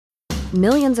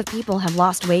Millions of people have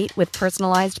lost weight with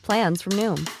personalized plans from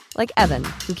Noom. Like Evan,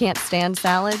 who can't stand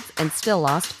salads and still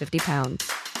lost 50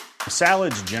 pounds.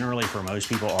 Salads generally for most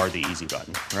people are the easy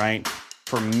button, right?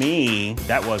 For me,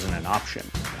 that wasn't an option.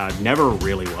 I never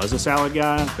really was a salad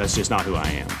guy. That's just not who I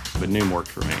am. But Noom worked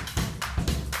for me.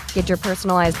 Get your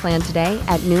personalized plan today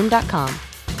at Noom.com.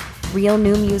 Real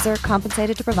Noom user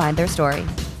compensated to provide their story.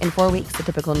 In 4 weeks, the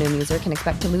typical Noom user can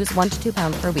expect to lose 1 to 2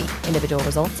 pounds per week. Individual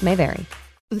results may vary.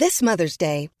 This Mother's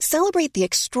Day, celebrate the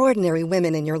extraordinary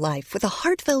women in your life with a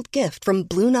heartfelt gift from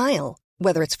Blue Nile.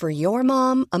 Whether it's for your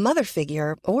mom, a mother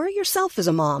figure, or yourself as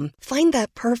a mom, find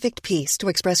that perfect piece to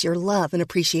express your love and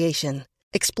appreciation.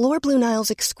 Explore Blue Nile's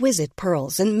exquisite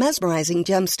pearls and mesmerizing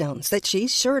gemstones that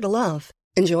she's sure to love.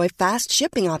 Enjoy fast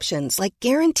shipping options like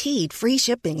guaranteed free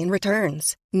shipping and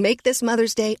returns. Make this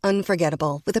Mother's Day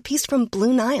unforgettable with a piece from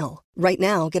Blue Nile. Right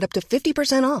now, get up to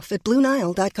 50% off at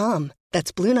BlueNile.com.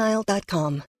 That's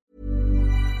BlueNile.com.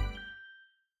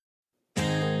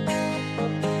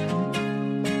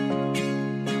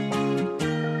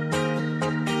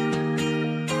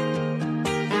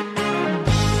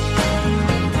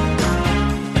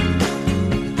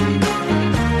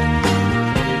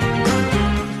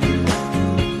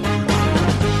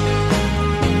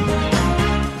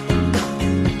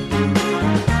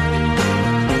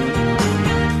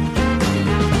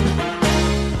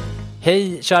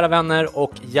 Hej kära vänner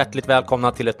och hjärtligt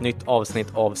välkomna till ett nytt avsnitt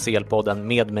av CL-podden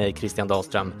med mig Christian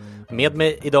Dahlström. Med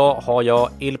mig idag har jag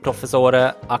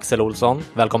Il-professore Axel Olsson.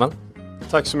 Välkommen.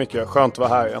 Tack så mycket, skönt att vara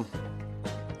här igen.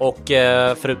 Och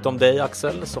förutom dig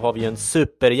Axel så har vi en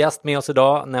supergäst med oss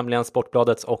idag, nämligen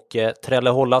Sportbladets och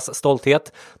Trellehollas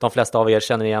stolthet. De flesta av er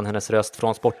känner igen hennes röst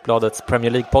från Sportbladets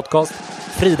Premier League-podcast.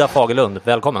 Frida Fagerlund,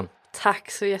 välkommen.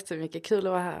 Tack så jättemycket, kul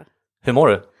att vara här. Hur mår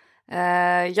du?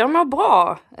 Jag mår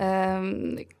bra.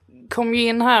 Kom ju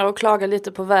in här och klaga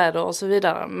lite på väder och så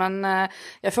vidare. Men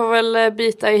jag får väl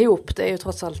bita ihop, det är ju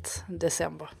trots allt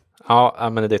december. Ja,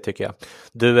 men det tycker jag.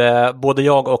 Du, både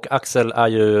jag och Axel är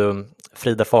ju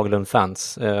Frida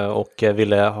Fagerlund-fans och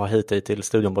ville ha hit dig till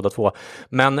studion båda två.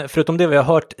 Men förutom det vi har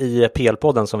hört i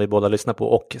PL-podden som vi båda lyssnar på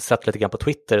och sett lite grann på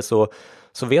Twitter så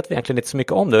vet vi egentligen inte så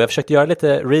mycket om det. Jag försökte göra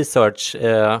lite research,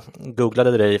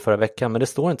 googlade dig förra veckan, men det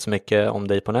står inte så mycket om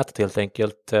dig på nätet helt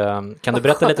enkelt. Kan du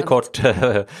berätta lite kort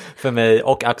för mig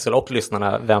och Axel och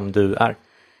lyssnarna vem du är?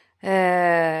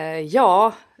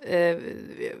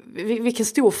 Vilken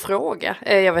stor fråga.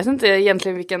 Jag vet inte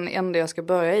egentligen vilken ände jag ska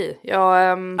börja i.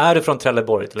 Är du från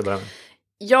Trelleborg till att börja med?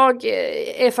 Jag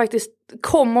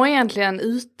kommer egentligen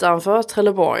utanför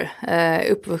Trelleborg.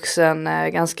 Uppvuxen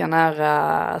ganska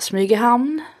nära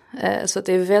Smygehamn. Så att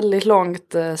det är väldigt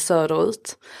långt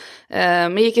söderut.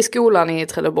 Men gick i skolan i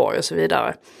Trelleborg och så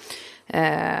vidare.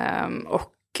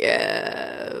 Och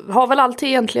har väl alltid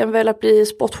egentligen velat bli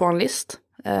sportjournalist.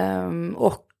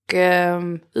 Och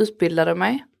utbildade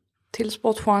mig till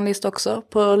sportjournalist också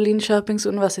på Linköpings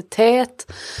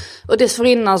universitet. Och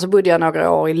dessförinnan så bodde jag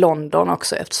några år i London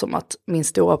också eftersom att min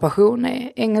stora passion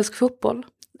är engelsk fotboll.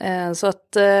 Så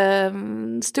att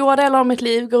stora delar av mitt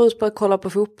liv går ut på att kolla på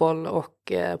fotboll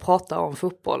och prata om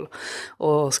fotboll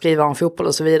och skriva om fotboll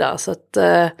och så vidare. Så att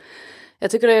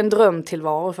jag tycker det är en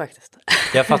drömtillvaro faktiskt.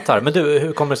 Jag fattar. Men du,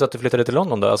 hur kommer det sig att du flyttade till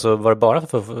London då? Alltså var det bara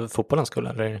för fotbollens skull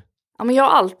eller? Ja, men jag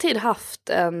har alltid haft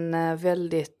en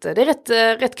väldigt... Det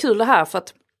är rätt kul det här för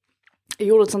att jag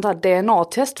gjorde ett sånt här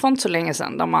DNA-test för inte så länge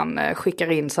sedan där man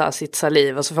skickar in så här sitt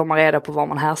saliv och så får man reda på var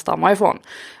man härstammar ifrån.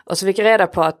 Och så fick jag reda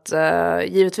på att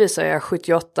givetvis är jag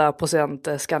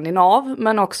 78% skandinav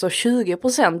men också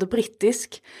 20%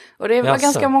 brittisk. Och det var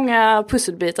ganska många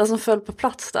pusselbitar som föll på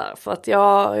plats där för att jag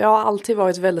har alltid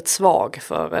varit väldigt svag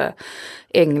för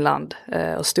England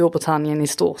och Storbritannien i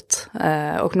stort.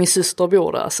 Och min syster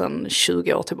bor där sedan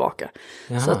 20 år tillbaka.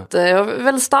 Jaha. Så att jag har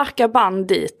väldigt starka band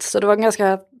dit så det var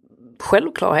ganska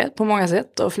självklarhet på många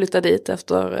sätt att flytta dit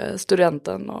efter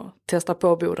studenten och testa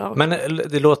på att bo där. Men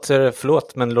det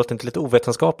låter inte lite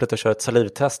ovetenskapligt att köra ett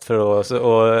salivtest för att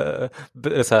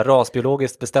så här,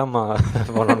 rasbiologiskt bestämma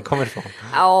var någon kommer ifrån?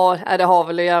 Ja, det har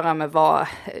väl att göra med vad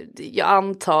jag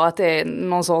antar att det är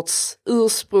någon sorts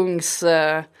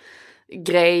ursprungsgrej,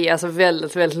 alltså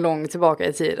väldigt, väldigt långt tillbaka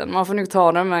i tiden. Man får nog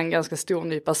ta det med en ganska stor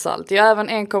nypa salt. Jag är även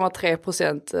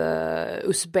 1,3%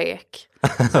 usbek.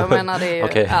 Så jag menar det är ju,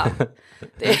 okay.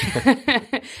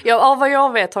 Av vad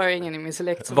jag vet har jag ingen i min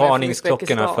selekt.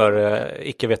 Varningsklockorna för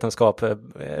icke-vetenskap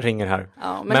ringer här.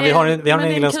 Ja, men vi har en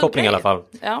englandskoppling i alla fall.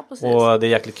 Ja, precis. Och det är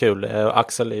jäkligt kul.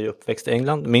 Axel är ju uppväxt i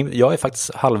England. Jag är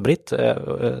faktiskt halvbritt,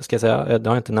 ska jag säga. Det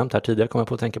har jag inte nämnt här tidigare, kommer jag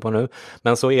på att tänka på nu.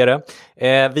 Men så är det. Vi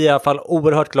är i alla fall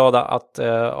oerhört glada att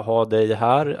ha dig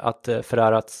här. Att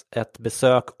förärat ett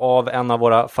besök av en av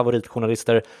våra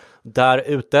favoritjournalister där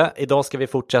ute. Idag ska vi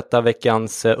fortsätta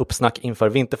veckans uppsnack inför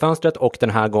vinterfönstret och den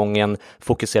här gången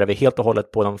fokuserar vi helt och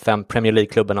hållet på de 5 Premier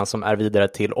League-klubbarna som är vidare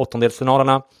till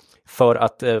åttondelsfinalerna för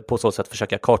att på så sätt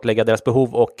försöka kartlägga deras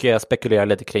behov och spekulera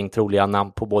lite kring troliga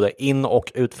namn på både in-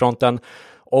 och utfronten.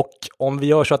 Och om vi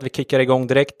gör så att vi kickar igång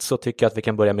direkt så tycker jag att vi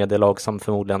kan börja med det lag som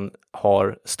förmodligen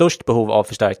har störst behov av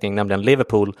förstärkning, nämligen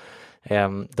Liverpool.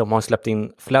 De har släppt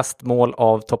in flest mål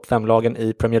av topp 5-lagen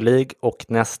i Premier League och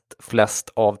näst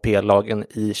flest av PL-lagen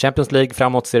i Champions League.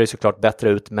 Framåt ser det såklart bättre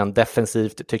ut, men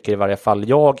defensivt tycker i varje fall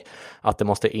jag att det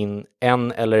måste in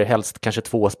en eller helst kanske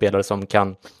 2 spelare som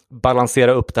kan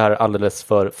balansera upp det här alldeles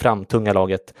för framtunga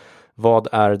laget. Vad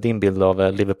är din bild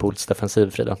av Liverpools defensiv,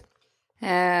 Frida?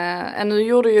 Nu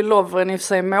gjorde ju Lovren i och för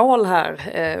sig mål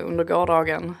här under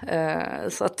gårdagen,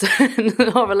 så att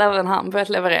nu har väl även han börjat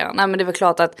leverera. Nej, men det är väl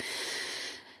klart att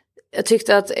jag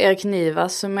tyckte att Erik Niva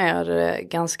summerade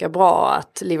ganska bra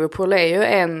att Liverpool är ju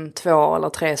 1, 2 eller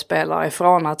 3 spelare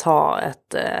ifrån att ha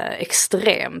ett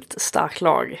extremt starkt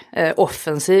lag.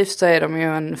 Offensivt så är de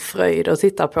ju en fröjd att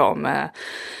titta på med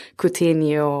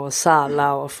Coutinho,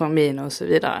 Salah och Firmino och så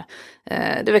vidare.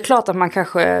 Det är väl klart att man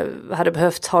kanske hade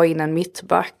behövt ha in en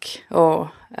mittback och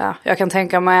ja, jag kan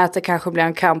tänka mig att det kanske blir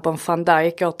en kamp om Van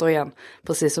Dijk återigen,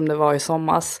 precis som det var i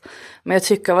somras. Men jag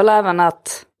tycker väl även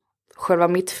att själva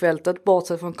mittfältet,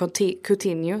 bortsett från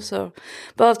Coutinho, så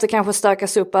behövs det kanske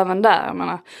stärkas upp även där. Jag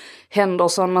menar,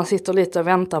 Henderson, man sitter lite och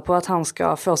väntar på att han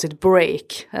ska få sitt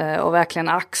break och verkligen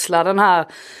axla den här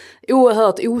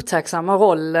oerhört otacksamma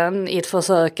rollen i ett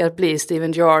försök att bli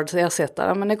Steven Gerrards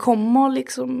ersättare, men det kommer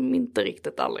liksom inte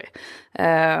riktigt aldrig.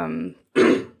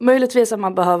 Möjligtvis att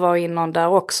man behöver ha in någon där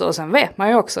också, och sen vet man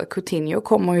ju också att Coutinho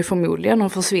kommer ju förmodligen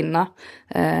att försvinna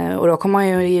och då kommer man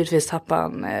ju givetvis tappa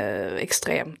en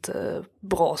extremt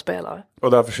bra spelare.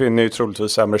 Och där försvinner ju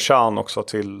troligtvis Emre Can också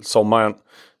till sommaren.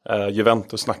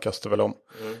 Juventus snackas det väl om.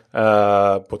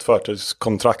 På ett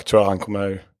förtidskontrakt tror jag han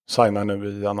kommer signa nu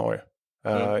i januari.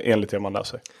 Enligt det man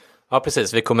läser. Ja,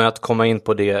 precis. Vi kommer att komma in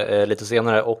på det lite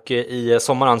senare. Och i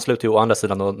sommar ansluter ju å andra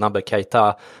sidan då Naby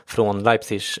Keita från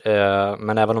Leipzig.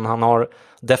 Men även om han har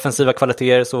defensiva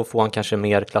kvaliteter så får han kanske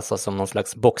mer klassas som någon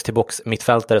slags box-till-box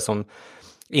mittfältare som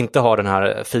inte har den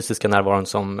här fysiska närvaron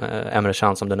som Emre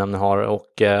Can som du nämner har.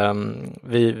 Och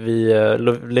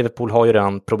Liverpool har ju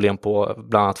redan problem på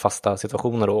bland annat fasta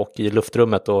situationer och i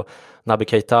luftrummet, och Naby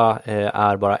Keita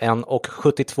är bara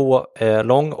 1,72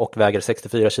 lång och väger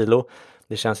 64 kilo.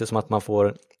 Det känns ju som att man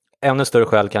får ännu större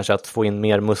skäl kanske att få in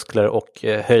mer muskler och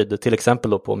höjd, till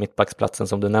exempel då på mittbacksplatsen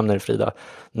som du nämner, Frida,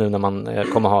 nu när man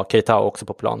kommer ha Keita också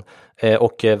på plan.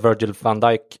 Och Virgil van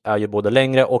Dijk är ju både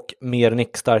längre och mer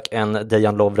nickstark än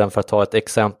Dejan Lovren, för att ta ett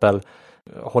exempel.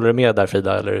 Håller du med där,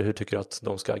 Frida, eller hur tycker du att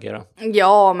de ska agera?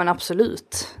 Ja, men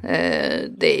absolut.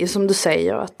 Det är ju som du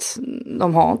säger att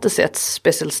de har inte sett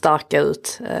speciellt starka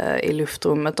ut i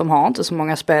luftrummet. De har inte så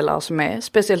många spelare som är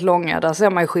speciellt långa. Där ser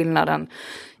man ju skillnaden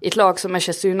i ett lag som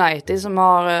Manchester United som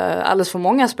har alldeles för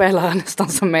många spelare nästan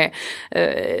som är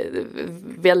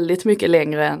väldigt mycket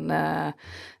längre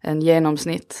än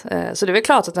genomsnitt. Så det är väl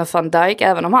klart att en Van Dijk,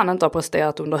 även om han inte har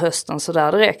presterat under hösten så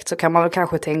där direkt, så kan man väl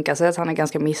kanske tänka sig att han är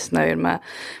ganska missnöjd med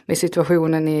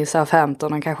situationen i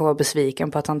Southampton. Han kanske var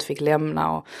besviken på att han inte fick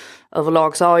lämna, och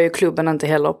överlag så har ju klubben inte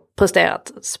heller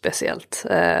presterat speciellt.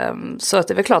 Så att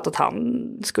det är väl klart att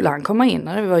skulle han komma in,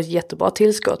 det var ett jättebra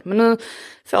tillskott. Men nu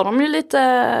får de ju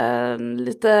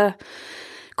lite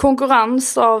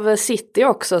konkurrens av City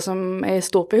också, som är i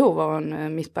stort behov av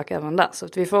en mittback även där. Så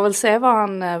att vi får väl se vad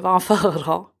han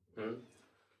föredrar.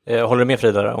 Håller du med,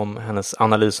 Frida, om hennes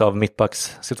analys av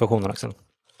mittbackssituationen, Axel?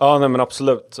 Ja, nej, men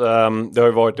absolut. Det har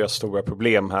ju varit deras stora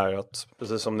problem här, att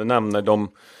precis som du nämner,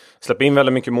 de släpper in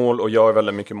väldigt mycket mål och gör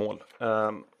väldigt mycket mål.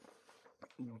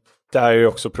 Det här är ju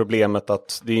också problemet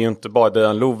att det är ju inte bara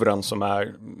Dejan Lovren som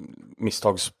är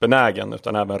misstagsbenägen,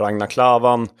 utan även Ragnar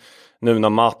Klavan, nu när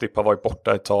Matip har varit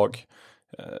borta ett tag,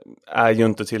 är ju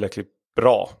inte tillräckligt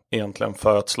bra egentligen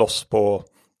för att slåss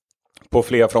på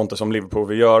flera fronter som Liverpool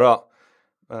vill göra.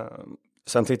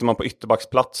 Sen tittar man på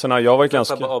ytterbacksplatserna. Jag var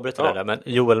ganska... Jag avbryter det där, men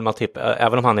Joel Matip,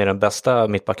 även om han är den bästa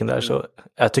mittbacken där, så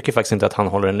jag tycker faktiskt inte att han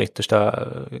håller den yttersta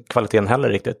kvaliteten heller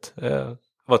riktigt.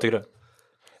 Vad tycker du?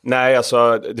 Nej,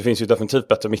 alltså det finns ju definitivt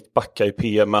bättre mittbackar i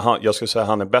PM, men jag skulle säga att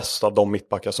han är bäst av de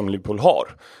mittbackar som Liverpool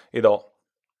har idag.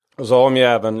 Och så har de ju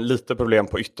även lite problem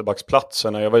på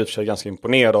ytterbacksplatserna. Jag var i och för sig ganska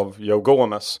imponerad av Joe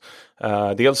Gomez.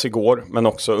 Dels igår, men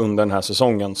också under den här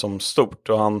säsongen som stort.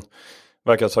 Och han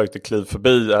verkar ha tagit ett kliv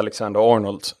förbi Alexander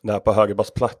Arnold där på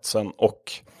högerbacksplatsen.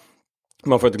 Och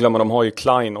man får inte glömma, de har ju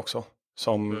Klein också,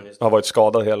 som har varit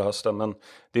skadad hela hösten. Men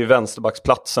det är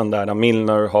vänsterbacksplatsen där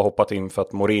Milner har hoppat in för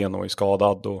att Moreno är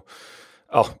skadad. Och,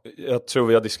 ja, jag tror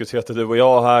vi har diskuterat det, du och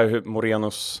jag här, hur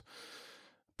Morenos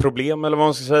problem, eller vad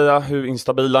man ska säga, hur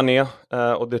instabil han är.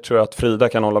 Och det tror jag att Frida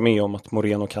kan hålla med om, att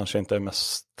Moreno kanske inte är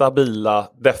mest stabila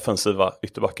defensiva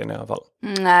ytterbacken i alla fall.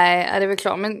 Nej, det är väl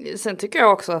klart. Men sen tycker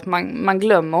jag också att man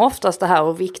glömmer oftast det här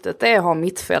hur viktigt det är att ha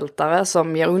mittfältare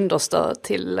som ger understöd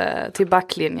till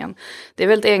backlinjen. Det är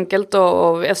väldigt enkelt,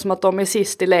 och eftersom att de är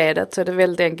sist i ledet så är det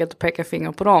väldigt enkelt att peka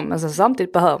finger på dem. Men sen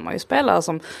samtidigt behöver man ju spelare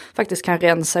som faktiskt kan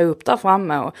rensa upp där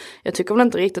framme, och jag tycker väl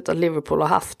inte riktigt att Liverpool har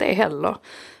haft det heller.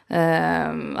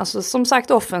 Alltså som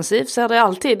sagt, offensivt ser det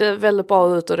alltid väldigt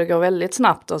bra ut och det går väldigt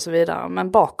snabbt och så vidare,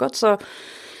 men bakåt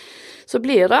så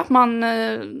blir det att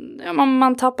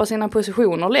man tappar sina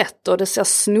positioner lätt och det ser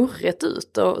snurrigt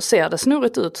ut, och ser det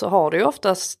snurrigt ut så har det ju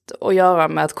oftast att göra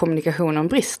med att kommunikationen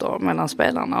brister mellan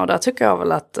spelarna, och där tycker jag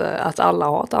väl att alla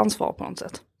har ett ansvar på något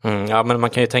sätt. Ja, men man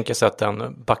kan ju tänka sig att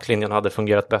den backlinjen hade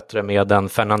fungerat bättre med en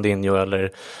Fernandinho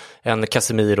eller en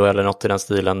Casemiro eller något i den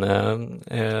stilen.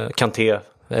 Kanté,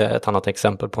 ett annat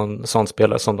exempel på en sån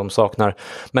spelare som de saknar.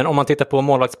 Men om man tittar på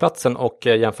målvaktsplatsen och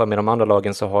jämför med de andra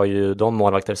lagen, så har ju de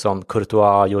målvakter som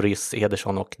Courtois, Lloris,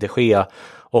 Ederson och De Gea.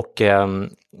 Och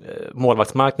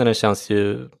målvaktsmarknaden känns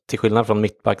ju, till skillnad från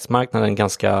mittbacksmarknaden,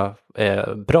 ganska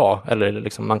bra. Eller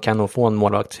liksom, man kan nog få en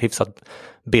målvakt hyfsat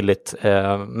billigt.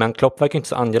 Men Klopp verkar inte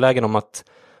så angelägen om att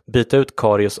byta ut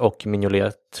Karius och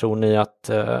Mignolet. Tror ni att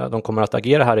de kommer att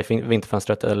agera här i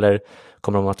vinterfönstret, eller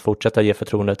kommer de att fortsätta ge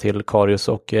förtroende till Karius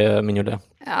och Mignolet?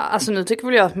 Ja, alltså nu tycker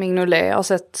väl jag att Mignolet har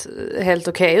sett helt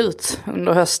okej ut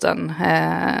under hösten.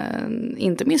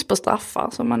 Inte minst på straffar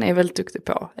som man är väldigt duktig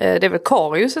på. Det är väl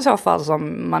Karius i så fall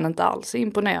som man inte alls är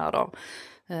imponerad av.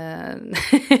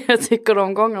 Jag tycker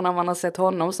de gångerna man har sett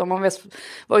honom så har man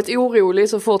varit orolig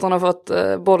så fort han har fått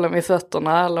bollen vid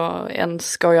fötterna eller ens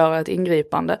ska göra ett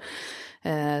ingripande.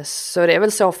 Så det är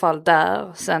väl så fall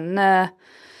där. Sen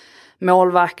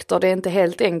målvakter, det är inte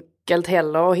helt enkelt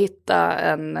heller att hitta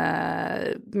en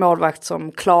målvakt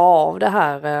som klarar av det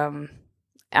här.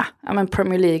 Men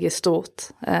Premier League är stort.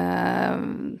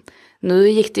 Nu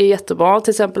gick det ju jättebra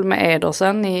till exempel med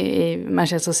Ederson i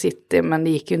Manchester City, men det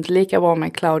gick ju inte lika bra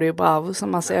med Claudio Bravo,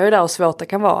 som man ser ju där, och svårt det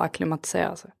kan vara att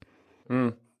akklimatisera sig.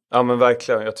 Ja, men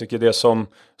verkligen. Jag tycker det som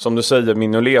du säger,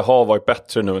 Mignolet har varit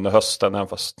bättre nu under hösten, även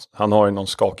fast han har ju någon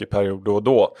skakig period då och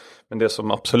då. Men det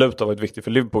som absolut har varit viktigt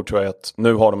för Liverpool tror jag är att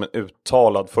nu har de en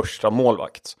uttalad första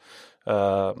målvakt.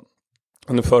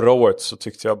 Under förra året så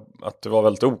tyckte jag att det var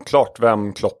väldigt oklart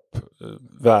vem Klopp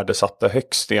värdesatte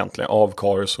högst egentligen av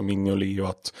Karius och Mignolet, och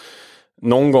att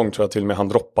någon gång tror jag till och med han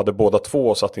droppade båda två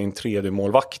och satte in tredje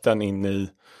målvakten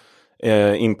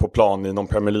in på plan i någon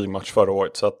Premier League-match förra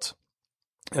året. Så att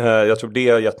jag tror det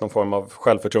har gett någon form av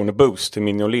självförtroende-boost till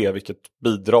Mignolet, vilket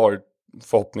bidrar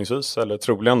förhoppningsvis, eller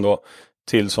troligen då,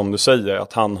 till, som du säger,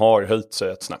 att han har höjt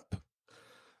sig ett snäpp.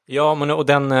 Ja, men och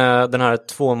den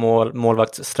här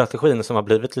målvaktsstrategin som har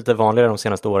blivit lite vanligare de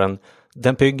senaste åren,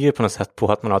 den bygger ju på något sätt på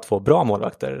att man har två bra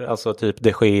målvakter. Alltså typ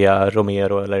De Gea,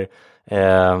 Romero eller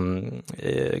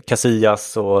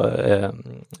Casillas och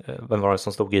vem var det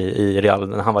som stod i Real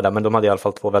när han var där, men de hade i alla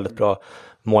fall två väldigt bra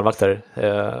målvakter.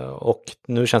 Och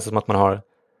nu känns det som att man har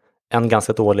en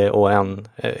ganska dålig och en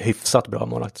hyfsat bra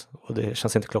målvakt, och det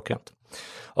känns inte klockrent.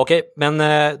 Okej, men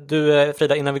du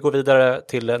Frida, innan vi går vidare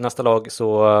till nästa lag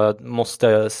så måste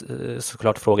jag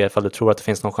såklart fråga ifall du tror att det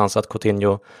finns någon chans att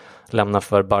Coutinho lämnar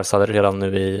för Barca redan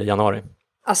nu i januari.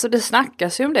 Alltså det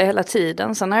snackas ju om det hela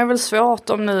tiden. Sen är det väl svårt,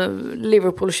 om nu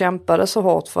Liverpool kämpade så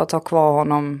hårt för att ha kvar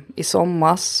honom i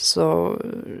somras, så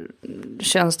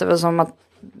känns det väl som att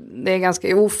det är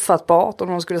ganska ofattbart om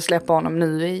de skulle släppa honom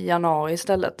nu i januari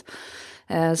istället.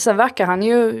 Sen verkar han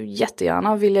ju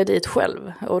jättegärna vilja dit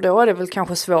själv, och då är det väl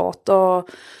kanske svårt att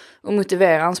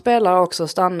motivera en spelare också att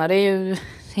stanna. Det är ju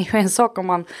en sak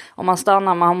om man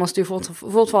stannar, men han måste ju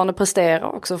fortfarande prestera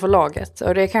också för laget,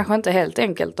 och det är kanske inte helt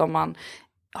enkelt om man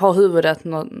har huvudet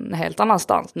någon helt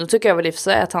annanstans. Nu tycker jag väl i och för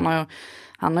sig att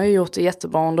han har ju gjort det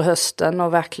jättebra under hösten,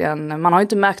 och verkligen, man har ju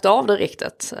inte märkt av det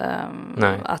riktigt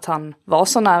att han var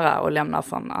så nära att lämna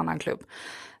för en annan klubb.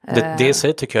 Det i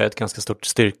sig tycker jag är ett ganska stort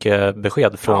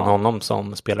styrkebesked från honom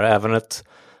som spelare. Även ett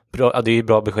bra, det är ju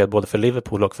bra besked både för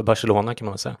Liverpool och för Barcelona kan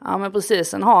man säga. Ja men precis,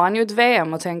 sen har han ju ett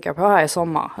VM att tänka på här i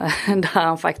sommar. Där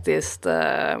han faktiskt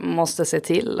måste se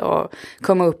till och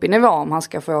komma upp i nivå om han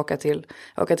ska få åka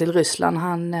till Ryssland.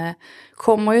 Han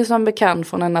kommer ju som bekant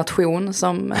från en nation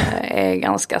som är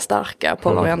ganska starka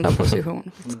på varenda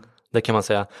position. Det kan man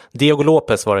säga. Diego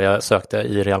Lopez var det jag sökte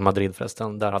i Real Madrid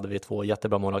förresten. Där hade vi 2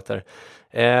 jättebra målvakter.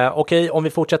 Okej, om vi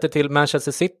fortsätter till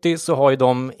Manchester City så har ju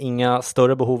de inga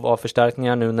större behov av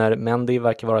förstärkningar nu när Mendy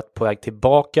verkar vara på väg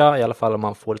tillbaka. I alla fall om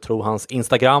man får tro hans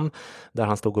Instagram där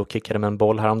han stod och kickade med en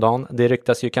boll häromdagen. Det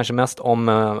ryktas ju kanske mest om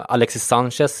Alexis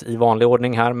Sanchez i vanlig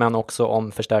ordning här, men också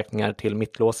om förstärkningar till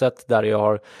mittlåset där jag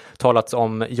har talats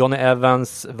om Johnny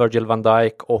Evans, Virgil van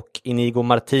Dijk och Inigo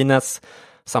Martinez.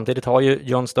 Samtidigt har ju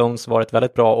John Stones varit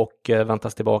väldigt bra och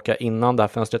väntas tillbaka innan det här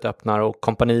fönstret öppnar, och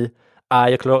kompani är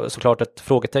ju såklart ett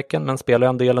frågetecken men spelar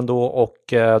en del ändå,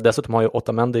 och dessutom har ju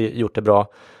Otamendi gjort det bra.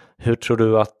 Hur tror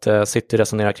du att City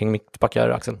resonerar kring mittbackar,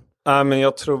 Axel? Men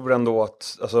jag tror ändå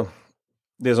att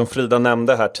det som Frida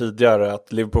nämnde här tidigare,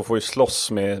 att Liverpool får ju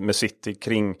slåss med City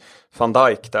kring Van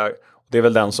Dijk där. Det är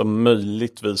väl den som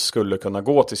möjligtvis skulle kunna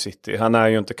gå till City. Han är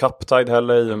ju inte cup-tied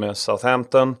heller i och med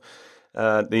Southampton.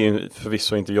 Det är ju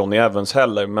förvisso inte Johnny Evans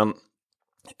heller, men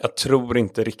jag tror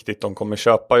inte riktigt de kommer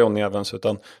köpa Johnny Evans,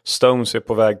 utan Stones är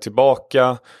på väg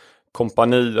tillbaka.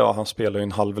 Kompani, ja, han spelar ju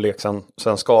en halvlek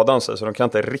sen skadan sig, så de kan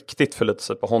inte riktigt förlita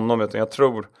sig på honom, utan jag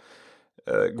tror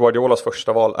Guardiolas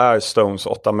första val är Stones,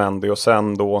 Otamendi, och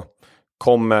sen då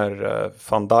kommer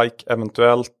Van Dijk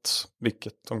eventuellt,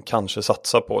 vilket de kanske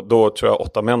satsar på. Då tror jag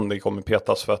Otamendi kommer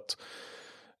petas, för att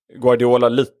Guardiola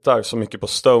litar så mycket på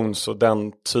Stones och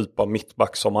den typ av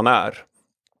mittback som han är.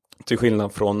 Till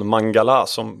skillnad från Mangala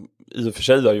som i och för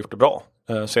sig har gjort det bra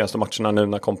senaste matcherna nu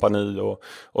när kompani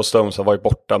och Stones har varit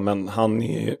borta. Men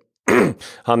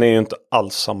han är ju inte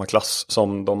alls samma klass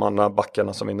som de andra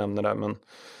backarna som vi nämner där. Men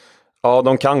ja,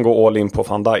 de kan gå all in på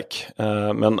Van Dijk.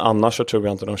 Men annars så tror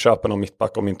jag inte de köper någon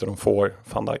mittback om inte de får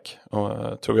Van Dijk.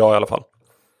 Tror jag i alla fall.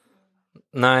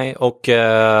 Nej, och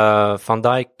Van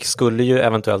Dijk skulle ju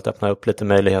eventuellt öppna upp lite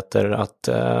möjligheter att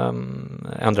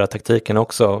ändra taktiken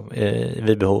också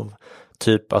vid behov.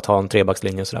 Typ att ha en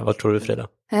trebackslinje och sådär. Vad tror du, Frida?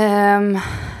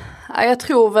 Jag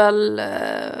tror väl,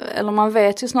 eller man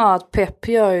vet ju snarare att Pep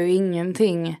gör ju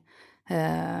ingenting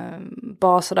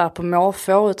bara sådär på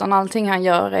måfå, utan allting han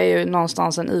gör är ju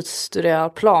någonstans en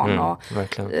utstuderad plan. Och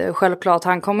självklart,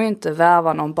 han kommer ju inte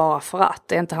värva någon bara för att.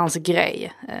 Det är inte hans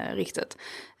grej riktigt.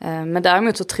 Men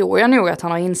däremot så tror jag nog att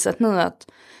han har insett nu att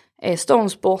är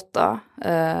Stones borta,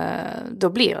 då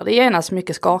blir det genast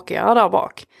mycket skakigare där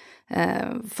bak.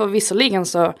 För visserligen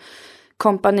så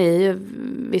kompani,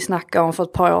 vi snackade om för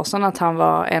ett par år sedan att han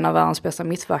var en av världens bästa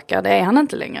mittbackar. Det är han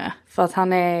inte längre. För att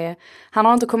han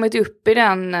har inte kommit upp i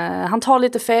den, han tar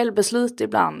lite fel beslut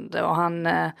ibland, och han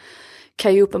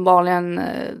kan ju uppenbarligen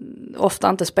ofta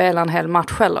inte spela en hel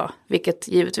match heller, vilket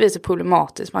givetvis är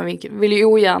problematiskt. Man vill ju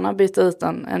ogärna byta ut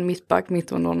en mittback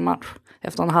mitt under en match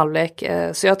efter en halvlek.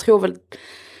 Så jag tror väl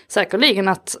säkerligen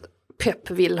att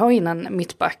Pep vill ha in en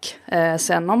mittback.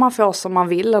 Sen om man får som man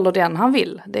vill eller den han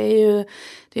vill, det är ju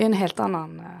en helt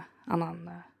annan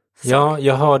Ja,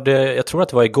 jag tror att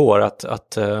det var igår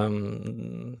att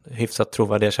hyfsat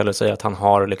trovärdiga källor säger att han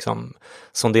har liksom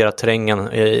sonderat terrängen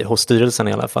hos styrelsen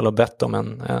i alla fall och bett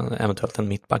om eventuellt en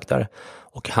mittback där.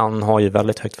 Och han har ju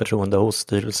väldigt högt förtroende hos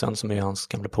styrelsen som är hans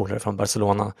gamla polare från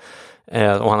Barcelona.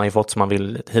 Och han har ju fått som han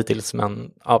vill hittills.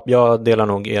 Men ja, jag delar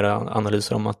nog era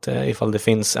analyser om att ifall det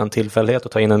finns en tillfällighet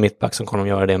att ta in en mittback så kommer de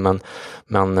göra det.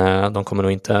 Men de kommer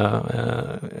nog inte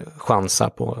chansa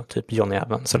på typ Johnny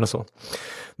Evans eller så.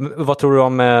 Vad tror du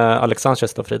om Alex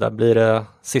Sanchez då, Frida? Blir det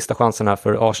sista chansen här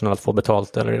för Arsenal att få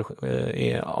betalt, eller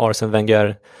är Arsene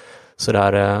Wenger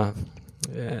sådär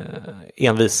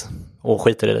envis och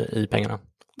skiter i pengarna?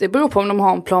 Det beror på om de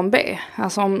har en plan B.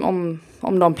 Alltså om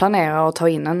de planerar att ta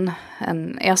in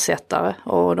en ersättare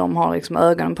och de har liksom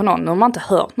ögonen på någon. De har inte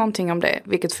hört någonting om det,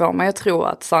 vilket får mig att tro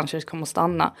att Sanchez kommer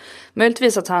stanna.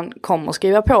 Möjligtvis att han kommer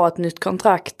skriva på ett nytt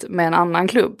kontrakt med en annan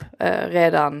klubb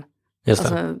redan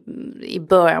i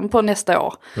början på nästa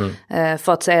år.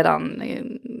 För att sedan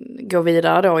gå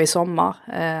vidare då i sommar.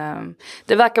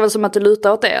 Det verkar väl som att det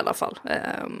lutar åt det i alla fall.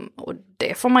 Och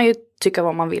det får man ju tycka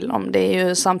vad man vill om. Det är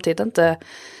ju samtidigt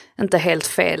inte helt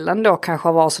fel ändå kanske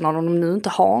av Arsenal, om de nu inte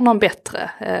har någon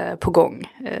bättre på gång.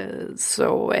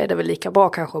 Så är det väl lika bra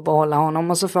kanske att behålla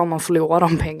honom och så får man förlora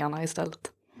de pengarna istället.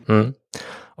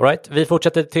 All right, vi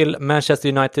fortsätter till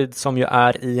Manchester United som ju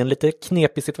är i en lite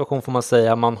knepig situation får man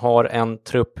säga. Man har en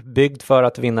trupp byggd för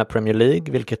att vinna Premier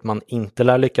League, vilket man inte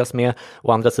lär lyckas med.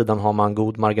 Å andra sidan har man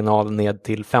god marginal ned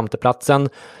till 5:e platsen.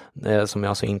 som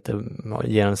alltså inte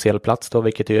ger en CL-plats då,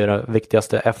 vilket är det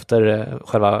viktigaste efter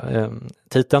själva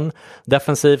titeln.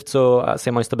 Defensivt så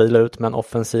ser man ju stabil ut, men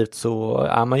offensivt så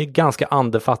är man ju ganska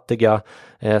andefattiga,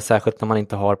 särskilt när man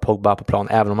inte har Pogba på plan,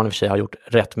 även om man i och för sig har gjort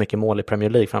rätt mycket mål i Premier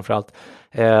League framförallt.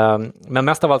 Men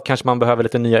mest av allt kanske man behöver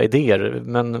lite nya idéer.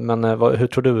 Men hur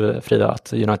tror du, Frida,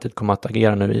 att United kommer att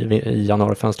agera nu i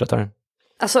januarifönstret här?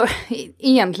 Alltså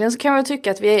egentligen så kan jag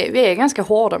tycka att vi är ganska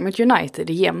hårda mot United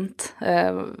jämt,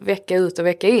 vecka ut och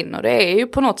vecka in, och det är ju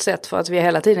på något sätt för att vi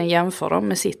hela tiden jämför dem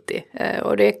med City,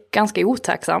 och det är ganska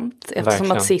otacksamt eftersom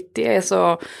Verkligen. att City är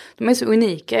så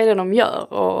unika i det de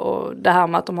gör, och det här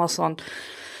med att de har sån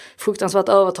fruktansvärt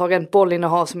övertaget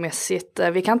bollinnehavsmässigt.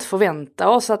 Vi kan inte förvänta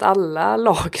oss att alla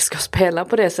lag ska spela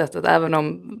på det sättet, även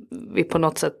om vi på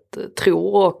något sätt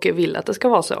tror och vill att det ska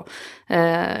vara så.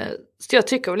 Så jag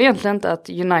tycker väl egentligen inte att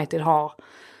United har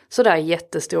sådär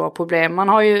jättestora problem. Man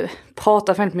har ju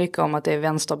pratat väldigt mycket om att det är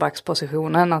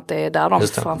vänsterbackspositionen, att det är där de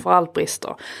framförallt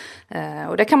brister.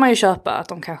 Och det kan man ju köpa, att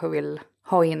de kanske vill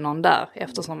ha in någon där,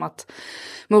 eftersom att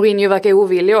Mourinho verkar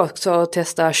ovillig också att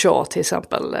testa Shaw till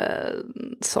exempel,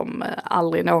 som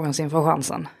aldrig någonsin får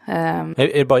chansen.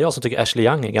 Är det bara jag som tycker Ashley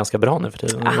Young är ganska bra nu för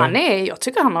tiden? Jag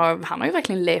tycker han har ju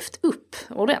verkligen levt upp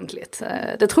ordentligt.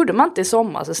 Det trodde man inte i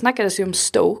sommar, så snackades ju om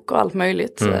Stoke och allt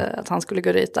möjligt, att han skulle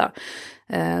gå dit där.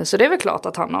 Så det är väl klart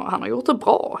att han har gjort det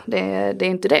bra, det är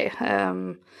inte det.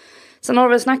 Sen har det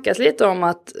väl snackats lite om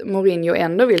att Mourinho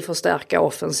ändå vill förstärka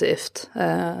offensivt.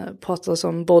 Pratas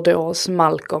om Bordeaux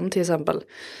Malcolm till exempel.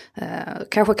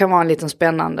 Kanske kan vara en liten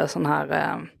spännande sån här,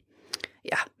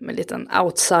 med en liten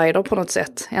outsider på något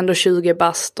sätt. Ändå 20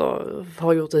 bast och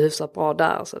har gjort det hyfsat bra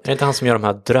där. Så att... Är det inte han som gör de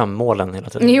här drömmålen hela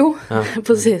tiden? Jo,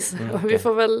 precis. Okay.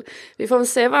 Vi får väl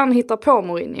se vad han hittar på,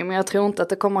 Mourinho. Men jag tror inte att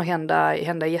det kommer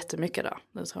hända jättemycket där.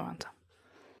 Det tror jag inte.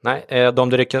 Nej, de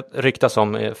det ryktas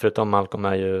om, förutom Malcolm,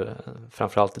 är ju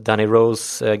framförallt Danny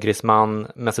Rose, Griezmann,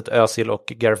 Mesut Özil och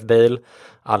Gareth Bale.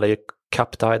 Alla är ju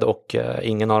cup-tied och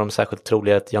ingen av dem särskilt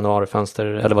troliga ett januarifönster.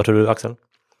 Eller vad tror du, Axel?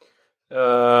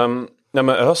 Nej, men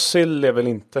Özil är väl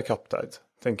inte cup-tied,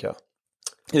 tänker jag.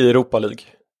 I Europa League.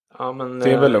 Ja, men,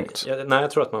 det är väl lugnt. Nej,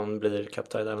 jag tror att man blir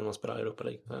cup-tied även om man spelar i Europa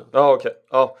League. Ja, okej.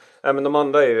 Ja, men de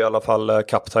andra är ju i alla fall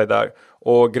cup-tied där.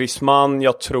 Och Griezmann,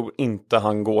 jag tror inte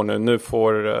han går nu. Nu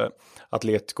får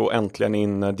Atletico äntligen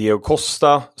in Diego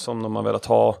Costa, som de har velat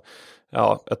ha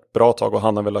ett bra tag. Och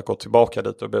han har velat gå tillbaka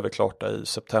dit och blev klart där i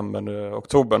september,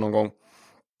 oktober någon gång.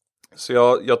 Så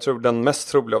jag tror den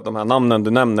mest troliga av de här namnen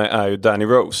du nämner är ju Danny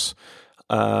Rose.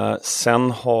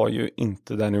 Sen har ju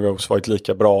inte Danny Rose varit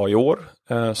lika bra i år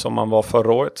som han var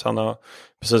förra året. Han har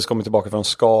precis kommit tillbaka från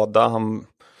skada.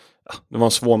 Det var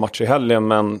en svår match i helgen,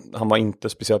 men han var inte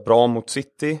speciellt bra mot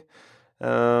City.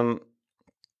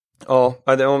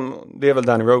 Det är väl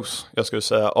Danny Rose, jag skulle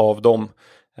säga, av dem.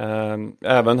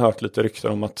 Även hört lite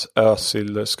rykten om att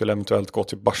Özil skulle eventuellt gå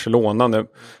till Barcelona nu.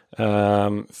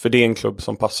 För det är en klubb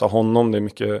som passar honom. Det är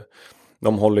mycket,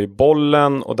 de håller i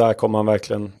bollen och där kommer han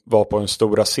verkligen vara på den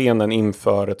stora scenen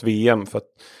inför ett VM. För att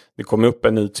det kommer upp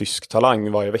en ny tysk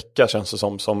talang varje vecka, känns det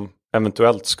som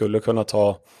eventuellt skulle kunna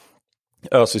ta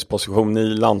Özils position i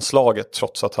landslaget,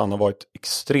 trots att han har varit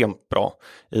extremt bra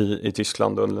i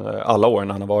Tyskland under alla år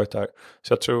när han har varit där.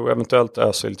 Så jag tror eventuellt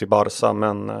Özil till Barca,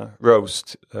 men Rose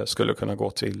skulle kunna gå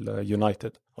till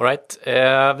United. All right.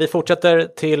 Vi fortsätter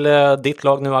till ditt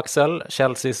lag nu, Axel.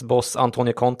 Chelseas boss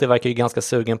Antonio Conte verkar ju ganska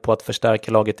sugen på att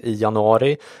förstärka laget i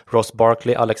januari. Ross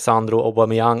Barkley, Alexandro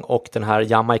Aubameyang och den här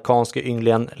jamaikanske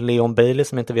ynglingen Leon Bailey,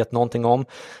 som inte vet någonting om,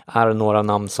 är några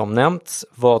namn som nämnts.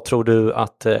 Vad tror du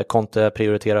att Conte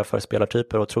prioriterar för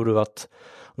spelartyper, och tror du att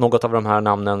något av de här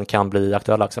namnen kan bli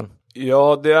aktuella, Axel?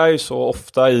 Ja, det är ju så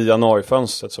ofta i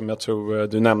januarifönstret, som jag tror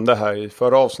du nämnde här i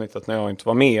förra avsnittet när jag inte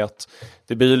var med, att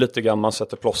det blir lite grann man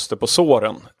sätter plåster på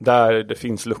såren. Där det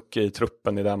finns luckor i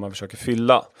truppen, är där man försöker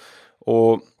fylla.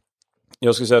 Och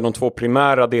jag skulle säga de två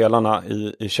primära delarna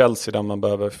i Chelsea där man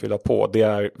behöver fylla på, det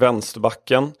är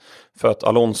vänsterbacken, för att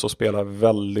Alonso spelar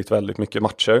väldigt, väldigt mycket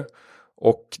matcher.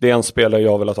 Och det är en spelare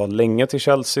jag vill ha länge till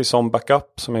Chelsea som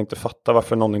backup, som jag inte fattar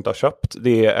varför någon inte har köpt.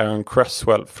 Det är Aaron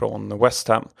Cresswell från West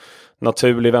Ham.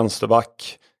 Naturlig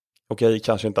vänsterback. Okej,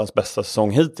 kanske inte hans bästa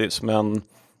säsong hittills, men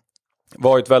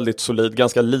varit väldigt solid.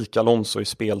 Ganska lik Alonso i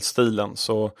spelstilen.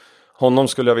 Så honom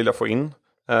skulle jag vilja få in.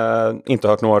 Inte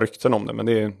hört några rykten om det, men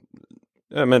det är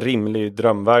en rimlig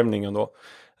drömvärvning ändå.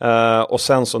 Och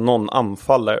sen så någon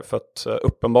anfallare, för att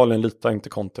uppenbarligen litar inte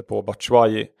Conte på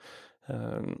Batshuayi.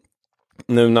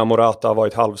 Nu när Morata har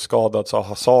varit halvskadad så har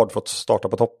Hazard fått starta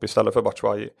på topp istället för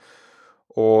Batshuayi.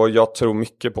 Och jag tror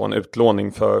mycket på en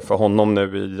utlåning för honom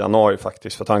nu i januari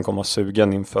faktiskt. För att han kommer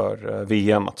sugen inför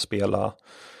VM att spela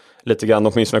lite grann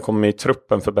åtminstone kommer med i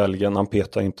truppen för Belgien. Han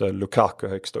petar inte Lukaku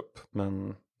högst upp.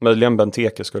 Men möjligen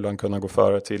Benteke skulle han kunna gå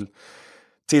före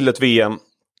till ett VM.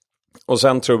 Och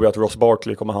sen tror jag att Ross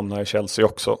Barkley kommer hamna i Chelsea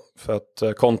också. För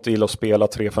att Conte gillar att spela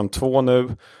 3-5-2 nu.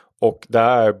 Och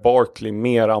där är Barkley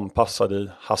mer anpassad i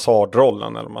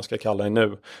Hazard-rollen, eller vad man ska kalla det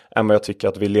nu, än vad jag tycker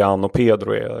att Willian och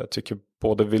Pedro är. Jag tycker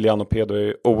både Willian och Pedro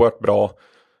är oerhört bra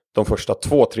de första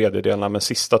 2 tredjedelarna, men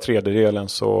sista tredjedelen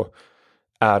så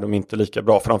är de inte lika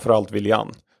bra, framförallt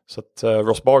Willian. Så att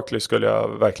Ross Barkley skulle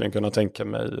jag verkligen kunna tänka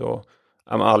mig, och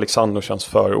Alexander känns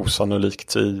för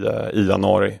osannolikt i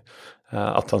januari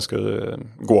att han skulle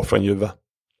gå från Juve.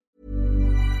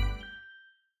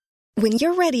 When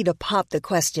you're ready to pop the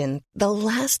question, the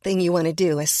last thing you want to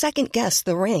do is second-guess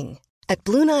the ring. At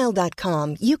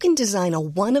BlueNile.com, you can design a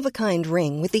one-of-a-kind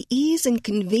ring with the ease and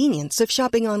convenience of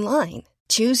shopping online.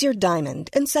 Choose your diamond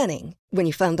and setting. When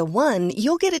you find the one,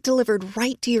 you'll get it delivered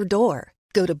right to your door.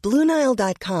 Go to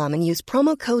BlueNile.com and use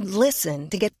promo code LISTEN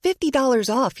to get $50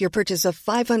 off your purchase of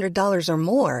 $500 or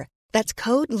more. That's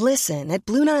code LISTEN at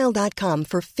BlueNile.com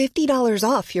for $50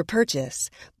 off your purchase.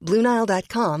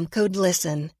 BlueNile.com, code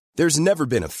LISTEN. There's never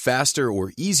been a faster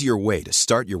or easier way to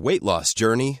start your weight loss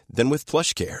journey than with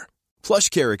PlushCare.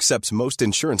 PlushCare accepts most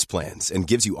insurance plans and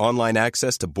gives you online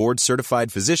access to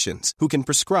board-certified physicians who can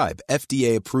prescribe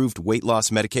FDA-approved weight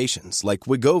loss medications like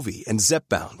Wegovy and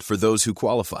Zepbound for those who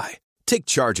qualify. Take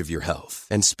charge of your health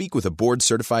and speak with a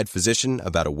board-certified physician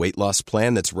about a weight loss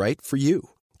plan that's right for you.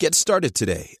 Get started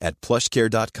today at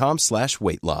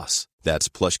plushcare.com/weightloss. That's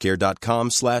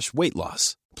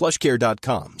plushcare.com/weightloss.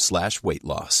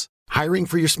 plushcare.com/weightloss. Hiring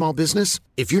for your small business?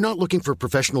 If you're not looking for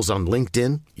professionals on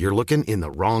LinkedIn, you're looking in the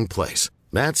wrong place.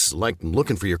 That's like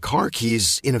looking for your car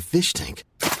keys in a fish tank.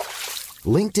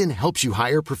 LinkedIn helps you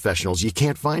hire professionals you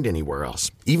can't find anywhere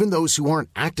else, even those who aren't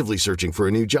actively searching for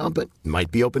a new job but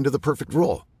might be open to the perfect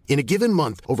role. In a given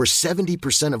month, over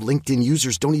 70% of LinkedIn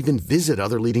users don't even visit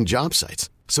other leading job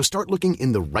sites. So start looking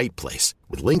in the right place.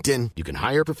 With LinkedIn, you can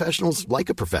hire professionals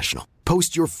like a professional.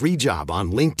 Post your free job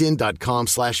on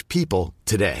linkedin.com/people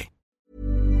today.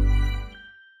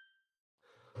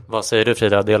 Vad säger du,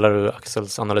 Frida? Delar du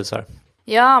Axels analys här?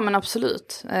 Ja, men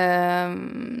absolut.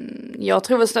 Jag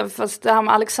tror väl, fast det här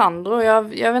med Alexander,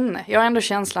 jag vet inte, jag har ändå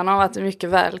känslan av att det mycket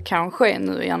väl kan ske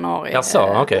nu i januari.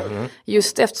 Jaså, okej. Mm.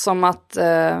 Just eftersom att,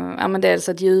 men dels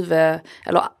att Juve,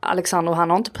 eller Alexander, han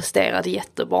har inte presterat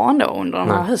jättebra ändå under den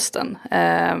här hösten.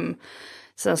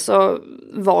 Sen så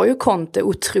var ju Conte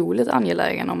otroligt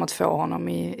angelägen om att få honom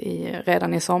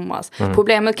redan i somras.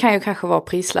 Problemet kan ju kanske vara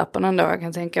prislappen ändå. Jag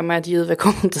kan tänka mig att Juve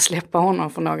kommer inte släppa honom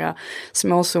för några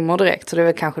småsummor direkt. Så det är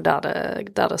väl kanske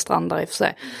där det strandar i och för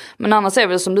sig. Men annars är det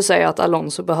väl som du säger att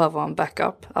Alonso behöver en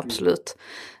backup, absolut.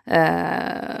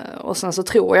 Och sen så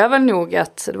tror jag väl nog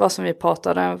att det var som vi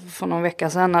pratade för någon vecka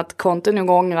sedan, att Conte nog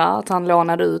ångrar att han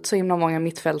lånade ut så himla många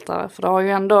mittfältare. För det har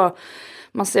ju ändå...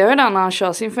 Man ser ju där när han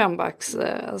kör sin fembacks,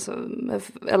 alltså,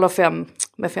 eller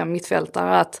med 5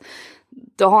 mittfältare, att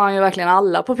då har han ju verkligen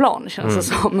alla på plan, känns det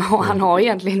som. Och han har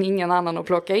egentligen ingen annan att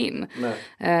plocka in.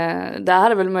 Där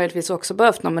hade väl möjligtvis också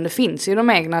behövt någon, men det finns ju de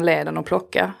egna leden att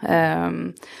plocka.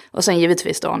 Och sen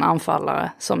givetvis då en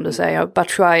anfallare, som du säger.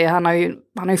 Batshuayi, han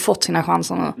har ju fått sina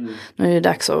chanser nu. Nu är det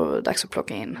dags att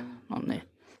plocka in någon ny.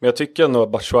 Men jag tycker ändå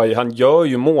att Batshuayi, han gör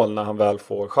ju mål när han väl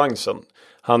får chansen.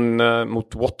 Han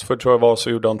mot Watford tror jag var, så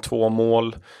gjorde han 2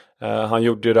 mål. Han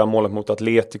gjorde ju det där målet mot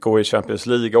Atletico i Champions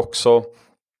League också.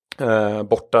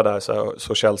 Borta där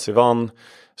så Chelsea vann.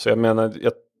 Så jag menar,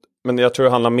 men jag tror det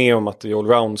handlar mer om att i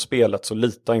allround-spelet så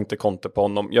litar inte Conte på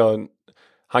honom.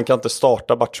 Han kan inte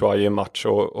starta Batshuayi i en match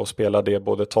och spela det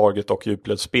både target och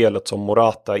djupledsspelet som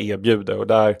Morata erbjuder. Och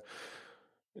där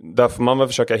får man väl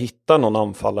försöka hitta någon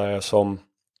anfallare som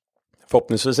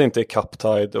förhoppningsvis inte är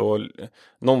Captide och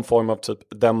någon form av typ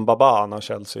Dembaba när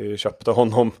Chelsea köpte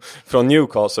honom från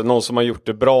Newcastle. Någon som har gjort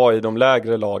det bra i de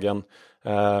lägre lagen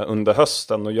under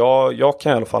hösten. Och jag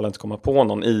kan i alla fall inte komma på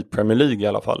någon i Premier League i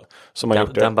alla fall som har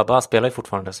gjort det. Dembaba spelar ju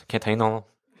fortfarande, så kan jag ta in honom.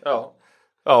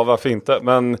 Ja, varför inte?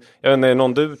 Men jag vet inte, är det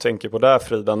någon du tänker på där,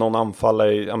 Frida? Någon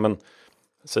anfallare i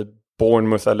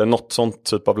Bournemouth eller något sånt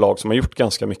typ av lag som har gjort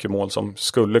ganska mycket mål som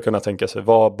skulle kunna tänka sig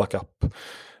vara backup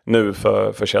nu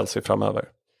för Chelsea framöver?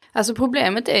 Alltså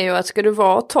problemet är ju att ska du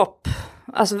vara topp,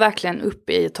 alltså verkligen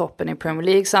uppe i toppen i Premier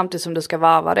League samtidigt som du ska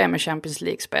varva det med Champions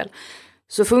League-spel,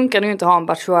 så funkar det ju inte att ha en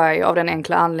Batshuayi av den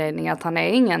enkla anledningen att han är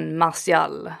ingen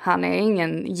Martial, han är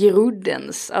ingen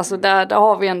Giroudens. Alltså där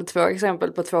har vi ändå 2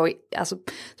 exempel på 2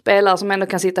 spelare som ändå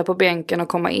kan sitta på bänken och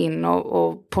komma in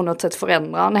och på något sätt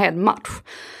förändra en hel match.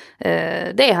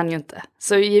 Det är han ju inte.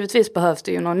 Så givetvis behövs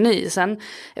det ju någon ny. Sen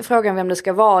är frågan vem det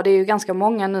ska vara. Det är ju ganska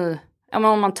många nu Ja,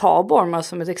 men om man tar Bournemouth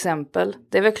som ett exempel,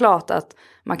 det är väl klart att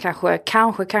man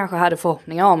kanske hade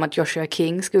förhoppningar om att Joshua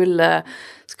King skulle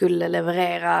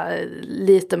leverera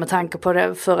lite med tanke på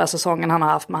det förra säsongen han har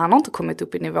haft, men han har inte kommit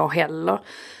upp i nivå heller.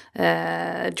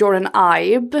 Jordan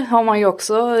Ibe har man ju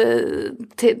också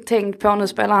tänkt på, nu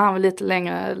spelar han väl lite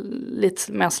längre,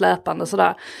 lite mer släpande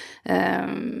sådär.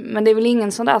 Men det är väl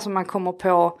ingen sån där som man kommer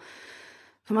på.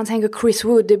 För man tänker Chris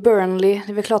Wood i Burnley,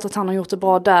 det är väl klart att han har gjort det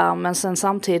bra där, men sen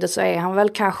samtidigt så är han väl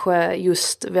kanske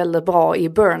just väldigt bra i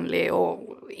Burnley och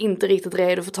inte riktigt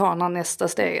redo för att ta den här nästa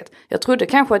steget. Jag trodde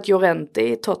kanske att Llorente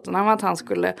i Tottenham att han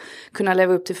skulle kunna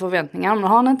leva upp till förväntningarna, men det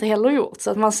har han inte heller gjort.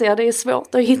 Så att man ser att det är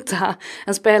svårt att hitta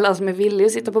en spelare som är villig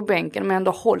att sitta på bänken men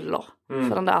ändå håller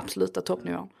för den där absoluta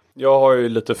toppnivån. Jag har ju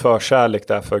lite förkärlek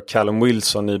där för Callum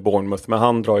Wilson i Bournemouth, men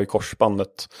han drar ju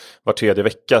korsbandet var 3:e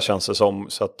vecka känns det som.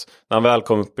 Så att när han väl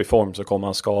kommer upp i form så kommer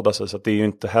han skada sig, så att det är ju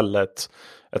inte heller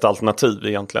ett alternativ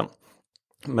egentligen.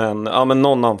 Men, ja, men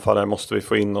någon anfallare måste vi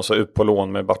få in och så ut på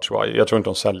lån med Batshuayi. Jag tror inte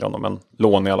de säljer honom, men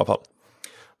lån i alla fall.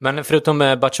 Men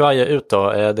förutom Batshuayi ut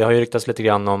då, det har ju ryktats lite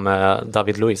grann om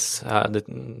David Luiz. Det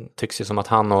tycks ju som att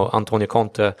han och Antonio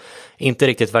Conte inte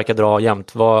riktigt verkar dra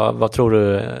jämnt. Vad tror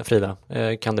du, Frida?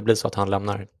 Kan det bli så att han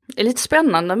lämnar? Det är lite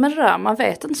spännande med det där. Man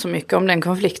vet inte så mycket om den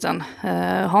konflikten.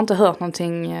 Har inte hört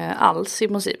någonting alls i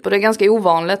princip. Och det är ganska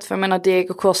ovanligt. För jag menar,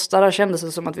 Diego Costa, där kändes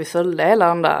det som att vi följde hela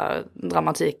den där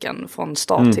dramatiken från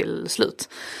start till slut.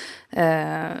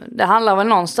 Det handlar väl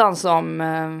någonstans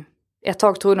om... Ett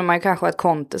tag trodde man ju kanske att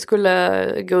Conte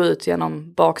skulle gå ut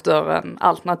genom bakdörren,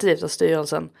 alternativt att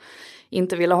styrelsen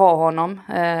inte ville ha honom.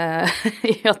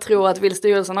 Jag tror att vill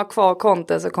styrelsen ha kvar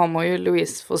Conte så kommer ju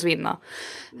Luiz försvinna.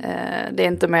 Det är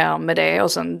inte mer med det.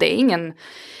 Och sen, det är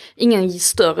ingen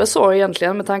större sorg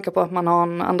egentligen med tanke på att man har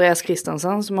en Andreas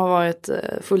Christensen som har varit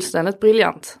fullständigt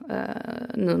briljant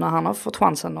nu när han har fått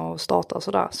chansen att starta och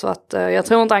sådär. Så att jag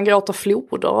tror inte han gråter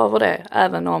floder över det,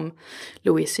 även om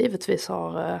Luiz givetvis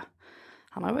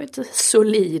han har varit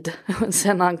solid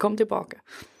sen han kom tillbaka.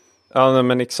 Ja, nej,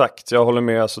 men exakt. Jag håller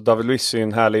med. Alltså, David Luiz är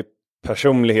en härlig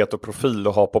personlighet och profil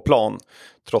att ha på plan.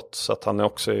 Trots att han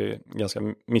också är ganska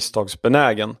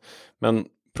misstagsbenägen. Men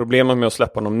problemet med att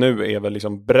släppa honom nu är väl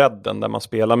liksom bredden. Där man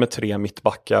spelar med 3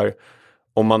 mittbackar.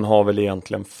 Och man har väl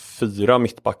egentligen 4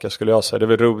 mittbackar skulle jag säga. Det är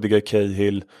väl Rudiger,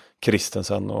 Cahill,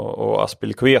 Christensen och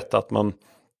Azpilicueta. Att man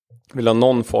vill ha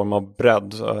någon form av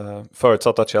bredd.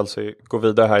 Förutsatt att Chelsea går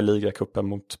vidare här i ligacupen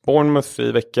mot Bournemouth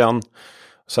i veckan.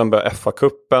 Sen börjar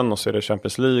FA-cupen och så är det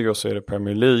Champions League och så är det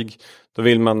Premier League. Då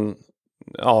vill man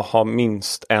ha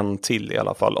minst en till i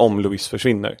alla fall om Luiz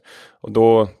försvinner. Och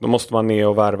då måste man ner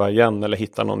och värva igen eller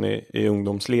hitta någon i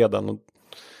ungdomsleden. Och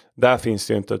där finns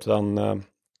det ju inte, utan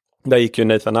där gick ju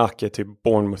Nathan Ake till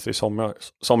Bournemouth i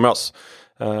somras.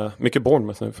 Mycket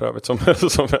Bournemouth nu för övrigt som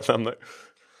jag nämner.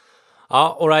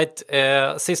 Ja, all right.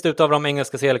 Sist ut av de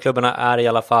engelska serieklubbarna är i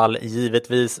alla fall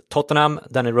givetvis Tottenham.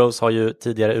 Danny Rose har ju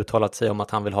tidigare uttalat sig om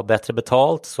att han vill ha bättre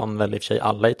betalt, som väl i och för sig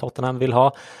alla i Tottenham vill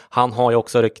ha. Han har ju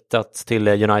också ryktats till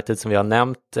United som vi har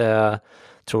nämnt.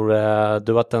 Tror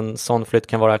du att en sån flytt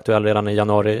kan vara aktuell redan i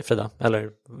januari, Frida? Eller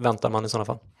väntar man i sådana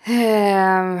fall?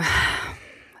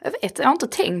 Jag har inte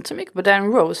tänkt så mycket på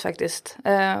Dan Rose faktiskt.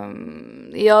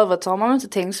 I övrigt har man inte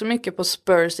tänkt så mycket på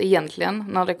Spurs egentligen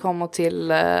när det kommer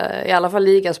till i alla fall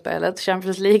ligaspelet.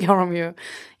 Champions League har de ju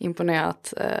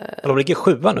imponerat. De ligger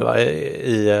 7 nu va?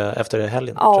 Efter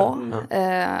helgen. Ja,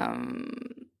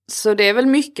 så det är väl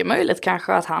mycket möjligt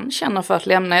kanske att han känner för att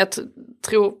lämna. Jag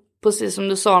tror precis som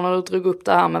du sa när du drog upp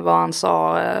det här med vad han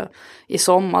sa i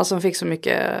sommar som fick så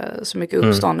mycket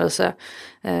uppståndelse.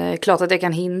 Klart att det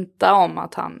kan hinta om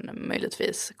att han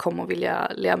möjligtvis kommer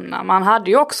vilja lämna. Man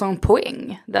hade ju också en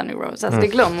poäng, Danny Rose. Alltså det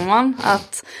glömmer man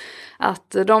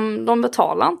att de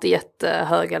betalar inte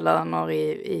jättehöga löner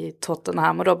i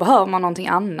Tottenham. Och då behöver man någonting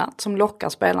annat som lockar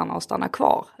spelarna att stanna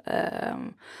kvar.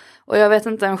 Och jag vet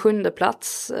inte, en 7:e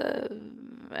plats...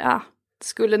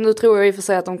 Nu tror jag i och för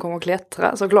sig att de kommer att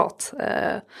klättra såklart.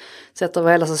 Sett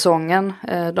över hela säsongen.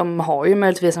 De har ju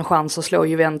möjligtvis en chans att slå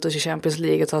Juventus i Champions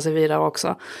League och ta sig vidare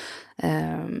också.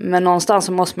 Men någonstans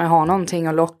så måste man ha någonting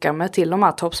att locka med till de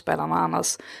här toppspelarna.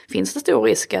 Annars finns det stor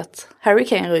risk att Harry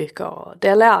Kane ryker,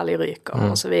 Dele Alli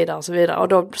ryker och så vidare och så vidare. Och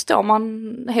då står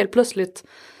man helt plötsligt,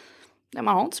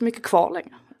 man har inte så mycket kvar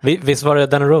längre. Visst var det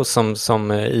Danny Rose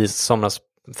som i somras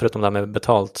förutom det här med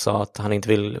betalt, sa att han inte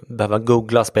vill behöva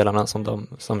googla spelarna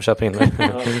som köper in.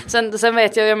 Sen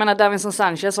vet jag menar Davinson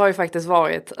Sanchez har ju faktiskt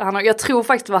varit, jag tror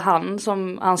faktiskt det var han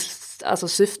som han alltså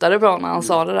syftade på när han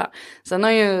sa det där. Sen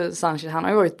har ju Sanchez, han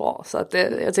har ju varit bra, så att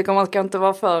jag tycker man ska inte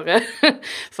vara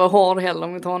för hård heller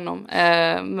mot honom.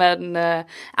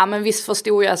 Men visst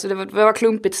förstod jag, alltså det var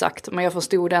klumpigt sagt, men jag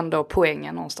förstod ändå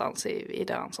poängen någonstans i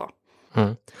det han sa.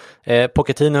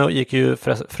 Pochettino gick ju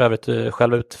för övrigt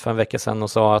själv ut för en vecka sedan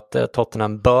och sa att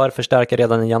Tottenham bör förstärka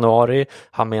redan i januari.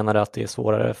 Han menade att det är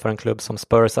svårare för en klubb som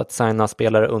Spurs att signa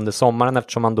spelare under sommaren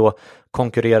eftersom man då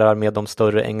konkurrerar med de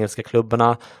större engelska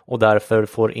klubbarna och därför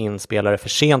får in spelare för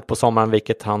sent på sommaren,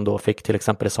 vilket han då fick till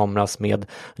exempel i somras med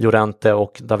Llorente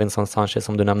och Davinson Sanchez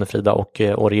som du nämnde, Frida, och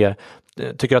Aurier.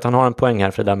 Tycker att han har en poäng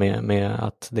här, Frida, med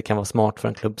att det kan vara smart för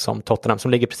en klubb som Tottenham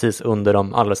som ligger precis under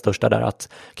de allra största där att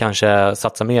kanske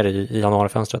satsa mer i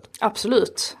januarifönstret?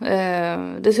 Absolut,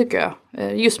 det tycker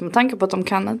jag. Just med tanke på att de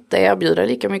kan inte erbjuda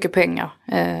lika mycket pengar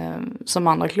som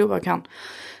andra klubbar kan.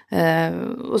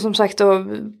 Och som sagt då,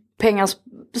 pengar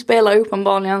spelar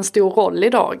uppenbarligen en stor roll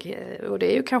idag. Och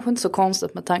det är ju kanske inte så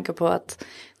konstigt med tanke på att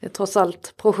det är trots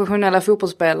allt professionella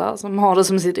fotbollsspelare som har det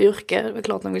som sitt yrke. Det är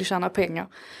klart de vill tjäna pengar.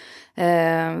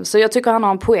 Så jag tycker han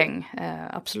har en poäng,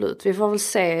 absolut. Vi får väl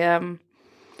se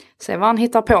vad han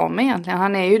hittar på med egentligen.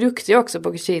 Han är ju duktig också på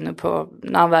Pochettino på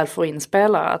när han väl får in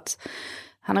spelare. Att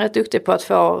han är rätt duktig på att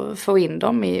få in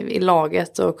dem i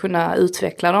laget och kunna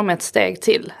utveckla dem ett steg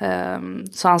till.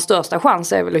 Så hans största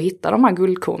chans är väl att hitta de här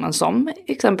guldkornen som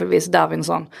exempelvis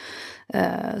Davinson.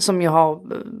 Som ju har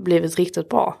blivit riktigt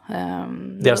bra.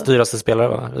 Deras dyraste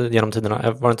spelare genom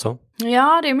tiderna, var det inte så?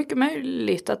 Ja, det är mycket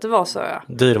möjligt att det var så. Ja.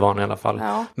 Dyr var han i alla fall.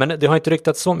 Ja. Men det har inte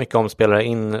ryktats så mycket om spelare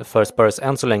in för Spurs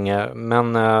än så länge.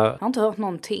 Men, jag har inte hört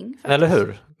någonting. Faktiskt. Eller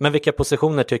hur? Men vilka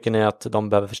positioner tycker ni att de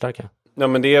behöver förstärka? Ja,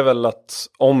 men det är väl att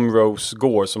om Rose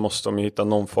går så måste de hitta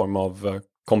någon form av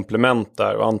komplement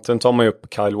där. Och antingen tar man ju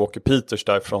upp Kyle Walker-Peters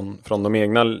där från de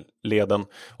egna leden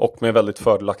och med väldigt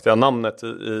fördelaktiga namnet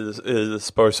i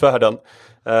Spurs-världen.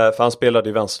 För han spelade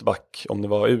i vänsterback om det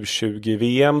var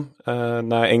U20-VM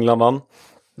när England vann.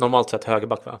 Normalt sett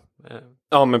högerback, va?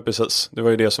 Ja, men precis. Det var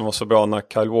ju det som var så bra när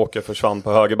Kyle Walker försvann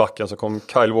på högerbacken, så kom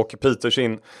Kyle Walker-Peters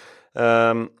in.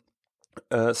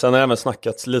 Sen har jag även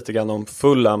snackat lite grann om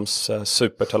Fulhams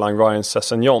supertalang Ryan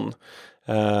Sessegnon.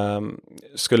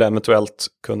 Skulle eventuellt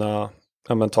kunna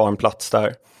ta en plats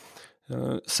där.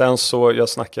 Sen så jag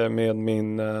snackade med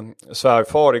min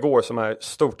svärfar igår som är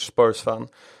stort Spurs-fan.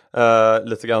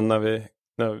 Lite grann när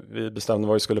vi bestämde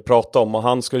vad vi skulle prata om. Och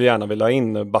han skulle gärna vilja ha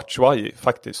in Batshuayi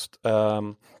faktiskt.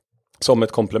 Som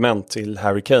ett komplement till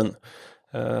Harry Kane.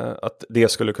 Att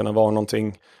det skulle kunna vara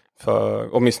någonting för,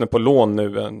 åtminstone på lån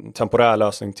nu, en temporär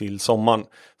lösning till sommaren.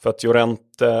 För att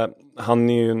Llorente, han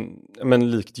är ju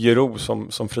likt Giroud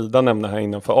som Frida nämnde här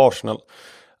innanför Arsenal.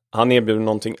 Han erbjuder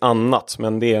någonting annat,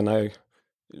 men det är när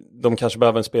de kanske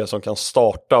behöver en spelare som kan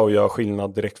starta och göra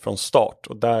skillnad direkt från start.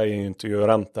 Och där är ju inte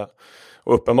Llorente.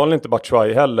 Och uppenbarligen inte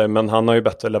Batshuayi heller, men han har ju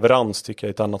bättre leverans tycker jag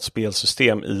i ett annat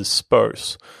spelsystem i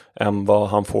Spurs än vad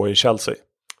han får i Chelsea.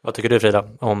 Vad tycker du, Frida,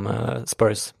 om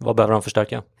Spurs? Vad behöver de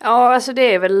förstärka? Ja, alltså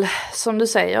det är väl som du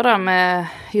säger där med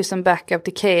just en backup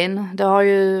till Kane. Det har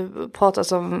ju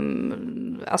pratats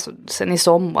om sen i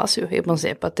somras ju i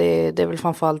princip att det är väl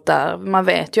framförallt där. Man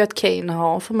vet ju att Kane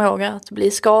har förmåga att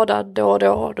bli skadad då och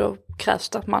då. Då krävs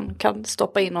det att man kan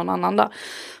stoppa in någon annan där.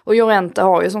 Och Llorente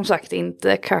har ju som sagt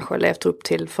inte kanske levt upp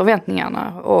till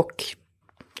förväntningarna. Och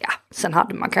ja, sen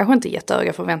hade man kanske inte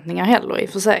jättehöga förväntningar heller i och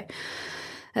för sig.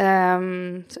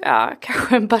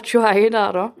 Kanske en Batshuayi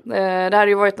där då. Det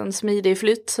hade ju varit en smidig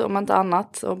flytt om inte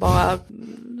annat, och bara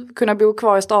kunna bo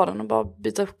kvar i staden och bara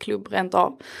byta klubb rent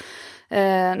av.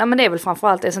 Nej, men det är väl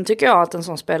framförallt det. Sen tycker jag att en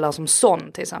sån spelare som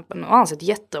Son till exempel, nu har han sett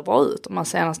jättebra ut de här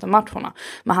senaste matcherna,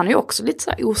 men han är ju också lite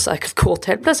så här osäkert kort.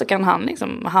 Helt plötsligt kan han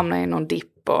liksom hamna i någon dipp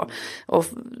och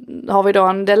har vi då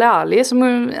en Dele Alli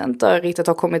som inte riktigt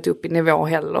har kommit upp i nivå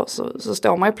heller, så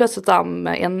står man ju plötsligt där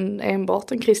med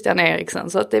enbart en Christian Eriksen.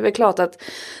 Så att det är väl klart att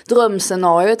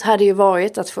drömscenariot hade ju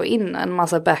varit att få in en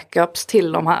massa backups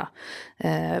till de här.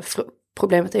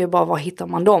 Problemet är ju bara var hittar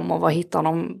man dem och var hittar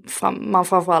man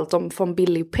framförallt dem från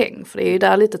billig peng. För det är ju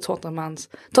där lite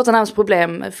Tottenhams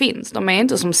problem finns. De är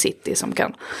inte som City som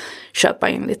kan köpa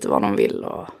in lite vad de vill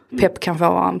och Pep kan få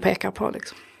vad han pekar på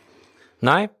liksom.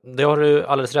 Nej, det har du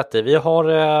alldeles rätt i. Vi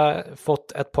har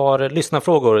fått ett par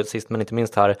lyssnarfrågor sist men inte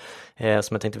minst här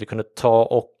som jag tänkte vi kunde ta,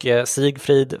 och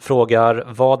Sigfrid frågar: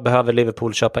 vad behöver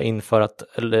Liverpool köpa in för att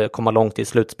komma långt i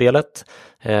slutspelet?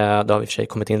 Det har vi i och för sig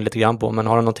kommit in lite grann på, men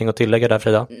har du någonting att tillägga där,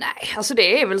 Frida? Nej, alltså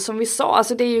det är väl som vi sa,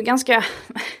 alltså det är ju ganska,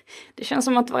 det känns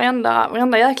som att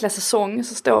varenda jäkla säsong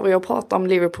så står vi och pratar om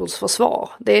Liverpools försvar.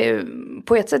 Det är,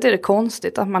 på ett sätt är det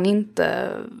konstigt att man inte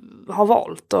har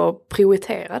valt att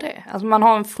prioritera det. Alltså man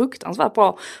har en fruktansvärt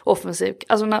bra offensiv.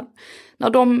 Alltså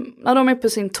när de är på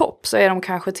sin topp så är de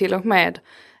kanske till och med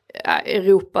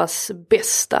Europas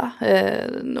bästa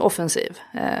offensiv.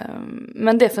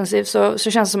 Men defensivt så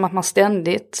känns det som att man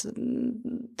ständigt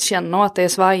känner att det är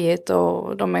svajigt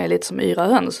och de är lite som yra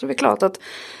höns. Så det är klart att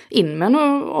in med en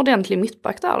ordentlig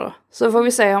mittback där då. Så får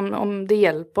vi se om det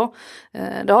hjälper.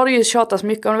 Det har det ju tjatats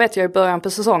mycket om, vet jag i början på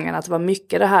säsongen, att det var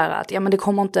mycket det här att ja, men det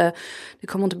kommer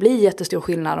inte bli jättestor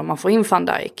skillnad om man får in Van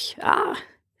Dijk.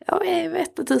 Jag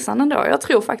vet inte tusan ändå. Jag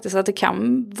tror faktiskt att det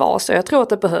kan vara så. Jag tror att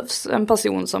det behövs en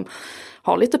person som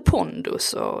har lite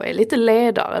pondus och är lite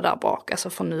ledare där bak. Alltså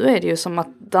för nu är det ju som att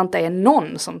det inte är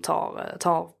någon som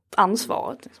tar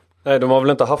ansvaret. Nej, de har väl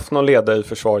inte haft någon ledare i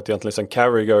försvaret egentligen sedan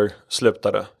Carragher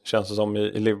slutade, känns det som,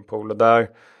 i Liverpool. Och där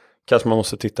kanske man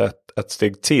måste titta ett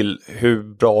steg till. Hur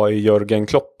bra är Jürgen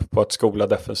Klopp på att skola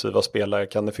defensiva spelare?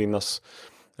 Kan det finnas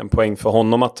en poäng för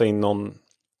honom att ta in någon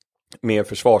mer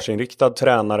försvarsinriktad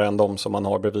tränare än de som man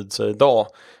har bredvid sig idag?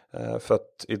 För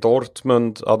att i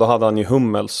Dortmund, då hade han ju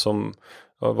Hummels som,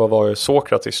 vad var det,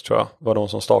 Sokratis tror jag var de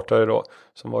som startade då,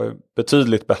 som var ju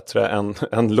betydligt bättre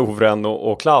än Lovren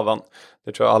och Klavan.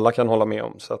 Det tror jag alla kan hålla med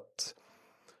om. Så att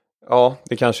ja,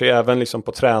 det kanske är även liksom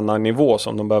på tränarnivå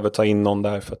som de behöver ta in någon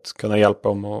där för att kunna hjälpa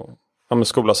dem och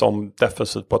skolas om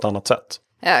defensivt på ett annat sätt.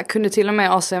 Ja, kunde till och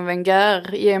med Arsene Wenger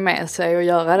ge med sig och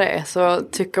göra det, så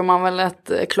tycker man väl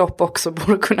att Klopp också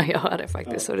borde kunna göra det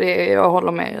faktiskt. Så jag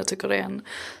håller med, jag tycker det är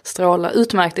en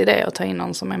utmärkt idé att ta in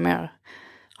någon som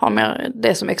har mer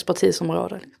det som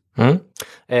expertisområde.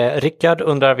 Rickard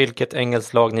undrar vilket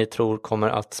engelskt lag ni tror kommer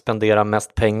att spendera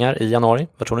mest pengar i januari.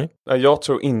 Vad tror ni? Jag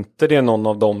tror inte det är någon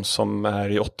av dem som är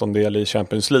i åttondel i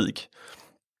Champions League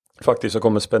faktiskt som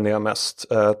kommer spendera mest.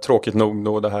 Tråkigt nog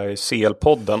då det här är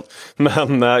CL-podden.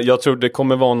 Men jag tror det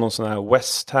kommer vara någon sån här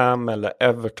West Ham eller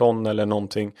Everton eller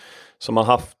någonting som har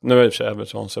haft, nu är det för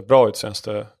Everton så bra ut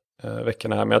senaste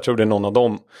veckorna här, men jag tror det är någon av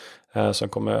dem som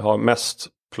kommer ha mest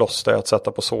plåster att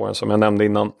sätta på såren som jag nämnde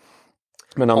innan.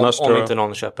 Men annars om inte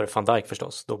någon köper Van Dijk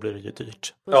förstås, då blir det ju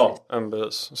dyrt. Ja,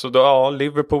 precis. Så då,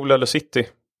 Liverpool eller City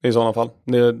i sådana fall.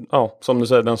 Det, som du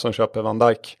säger, den som köper Van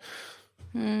Dijk.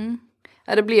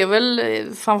 Ja, det blir väl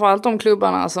framförallt de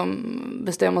klubbarna som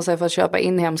bestämmer sig för att köpa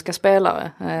inhemska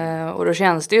spelare. Och då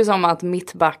känns det ju som att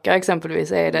mittbackar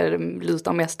exempelvis är det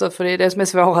lutar mest, för det är det som är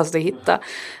svårast att hitta.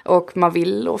 Och man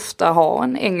vill ofta ha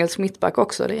en engelsk mittback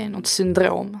också, det är något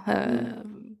syndrom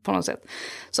på något sätt.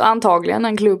 Så antagligen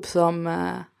en klubb som,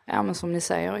 men som ni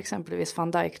säger, exempelvis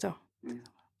Van Dijk då.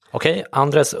 Okej,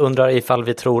 Andres undrar ifall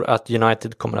vi tror att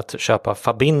United kommer att köpa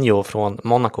Fabinho från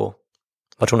Monaco.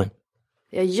 Vad tror ni?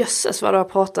 Ja, jösses vad det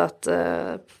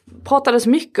har pratades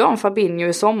mycket om Fabinho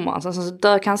i sommar. Så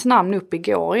dök hans namn upp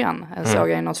igår igen, såg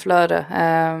jag i något flöde.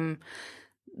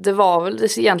 Det var väl,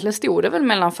 egentligen stod det väl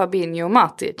mellan Fabinho och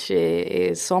Matic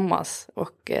i somras.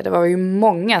 Och det var ju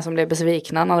många som blev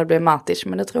besvikna när det blev Matic.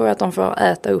 Men det tror jag att de får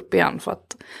äta upp igen, för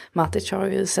att Matic har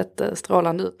ju sett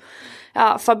strålande ut.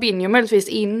 Ja, Fabinho möjligtvis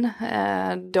in,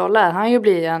 då lär han ju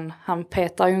bli han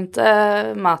petar ju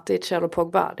inte Matic eller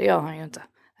Pogba, det gör han ju inte.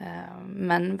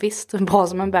 Men visst, bra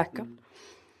som en backup.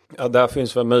 Ja, där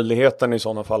finns väl möjligheten i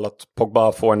sådana fall att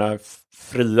Pogba får den här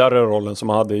friare rollen som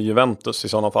han hade i Juventus i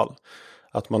sådana fall.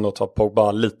 Att man då tar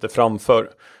Pogba lite framför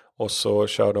och så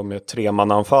kör de med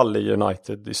tremananfall i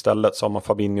United istället, så har man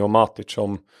Fabinho och Matic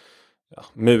som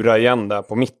murar igen där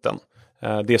på mitten.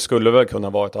 Det skulle väl kunna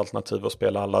vara ett alternativ att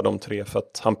spela alla de tre, för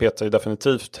att han petar ju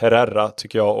definitivt Herrera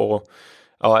tycker jag,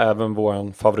 och även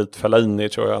vår favorit Fellaini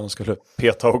tror jag han skulle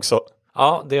peta också.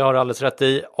 Ja, det har du alldeles rätt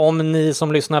i. Om ni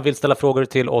som lyssnar vill ställa frågor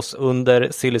till oss under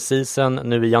Silly Season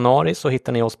nu i januari så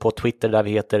hittar ni oss på Twitter där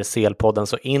vi heter CL-podden.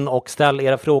 Så in och ställ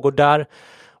era frågor där.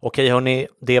 Okej hörni,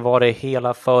 det var det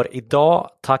hela för idag.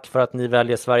 Tack för att ni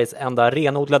väljer Sveriges enda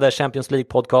renodlade Champions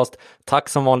League-podcast. Tack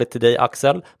som vanligt till dig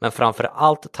Axel, men framför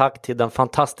allt tack till den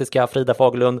fantastiska Frida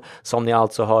Fagerlund som ni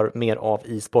alltså hör mer av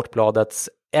i Sportbladets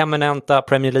eminenta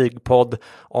Premier League-podd.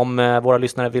 Om våra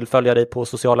lyssnare vill följa dig på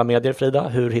sociala medier, Frida,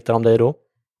 hur hittar de dig då?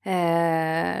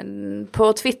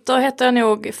 På Twitter heter jag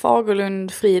nog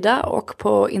Fagerlund Frida och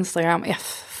på Instagram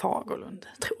F Fagerlund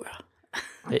tror jag.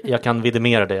 Jag kan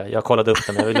vidimera det. Jag kollade upp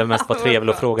den. Jag ville mest vara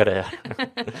trevlig och fråga dig.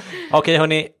 Okej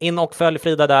hörni, in och följ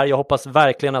Frida där. Jag hoppas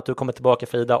verkligen att du kommer tillbaka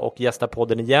Frida och gästar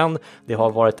podden igen. Det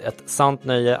har varit ett sant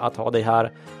nöje att ha dig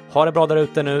här. Ha det bra där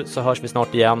ute nu så hörs vi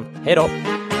snart igen. Hej då!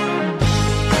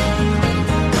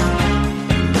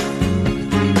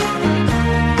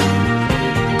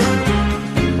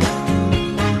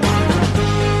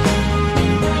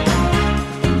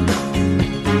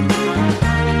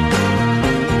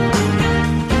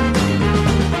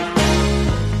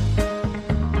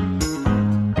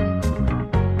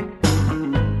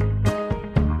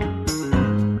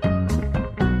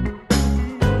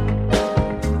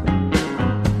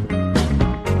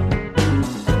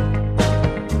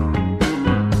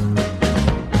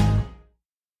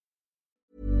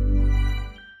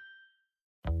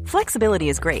 Flexibility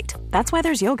is great. That's why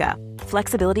there's yoga.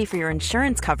 Flexibility for your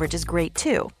insurance coverage is great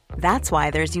too. That's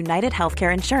why there's United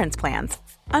Healthcare Insurance Plans.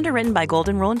 Underwritten by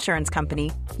Golden Rule Insurance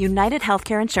Company, United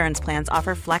Healthcare Insurance Plans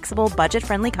offer flexible,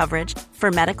 budget-friendly coverage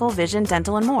for medical, vision,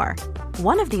 dental, and more.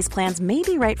 One of these plans may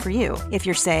be right for you if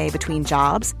you're, say, between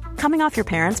jobs, coming off your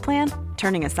parents' plan,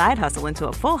 turning a side hustle into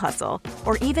a full hustle,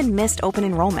 or even missed open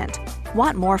enrollment.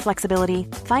 Want more flexibility?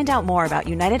 Find out more about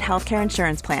United Healthcare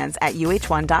Insurance Plans at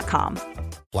uh1.com.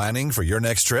 Planning for your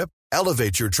next trip?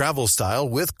 Elevate your travel style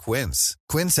with Quince.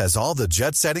 Quince has all the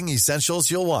jet-setting essentials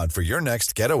you'll want for your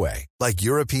next getaway, like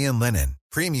European linen,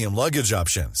 premium luggage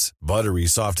options, buttery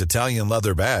soft Italian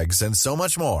leather bags, and so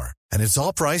much more. And it's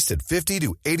all priced at 50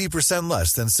 to 80%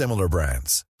 less than similar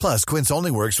brands. Plus, Quince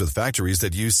only works with factories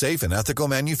that use safe and ethical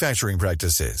manufacturing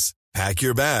practices. Pack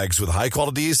your bags with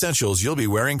high-quality essentials you'll be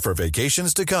wearing for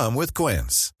vacations to come with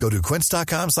Quince. Go to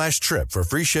quince.com/trip for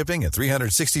free shipping and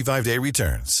 365-day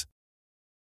returns.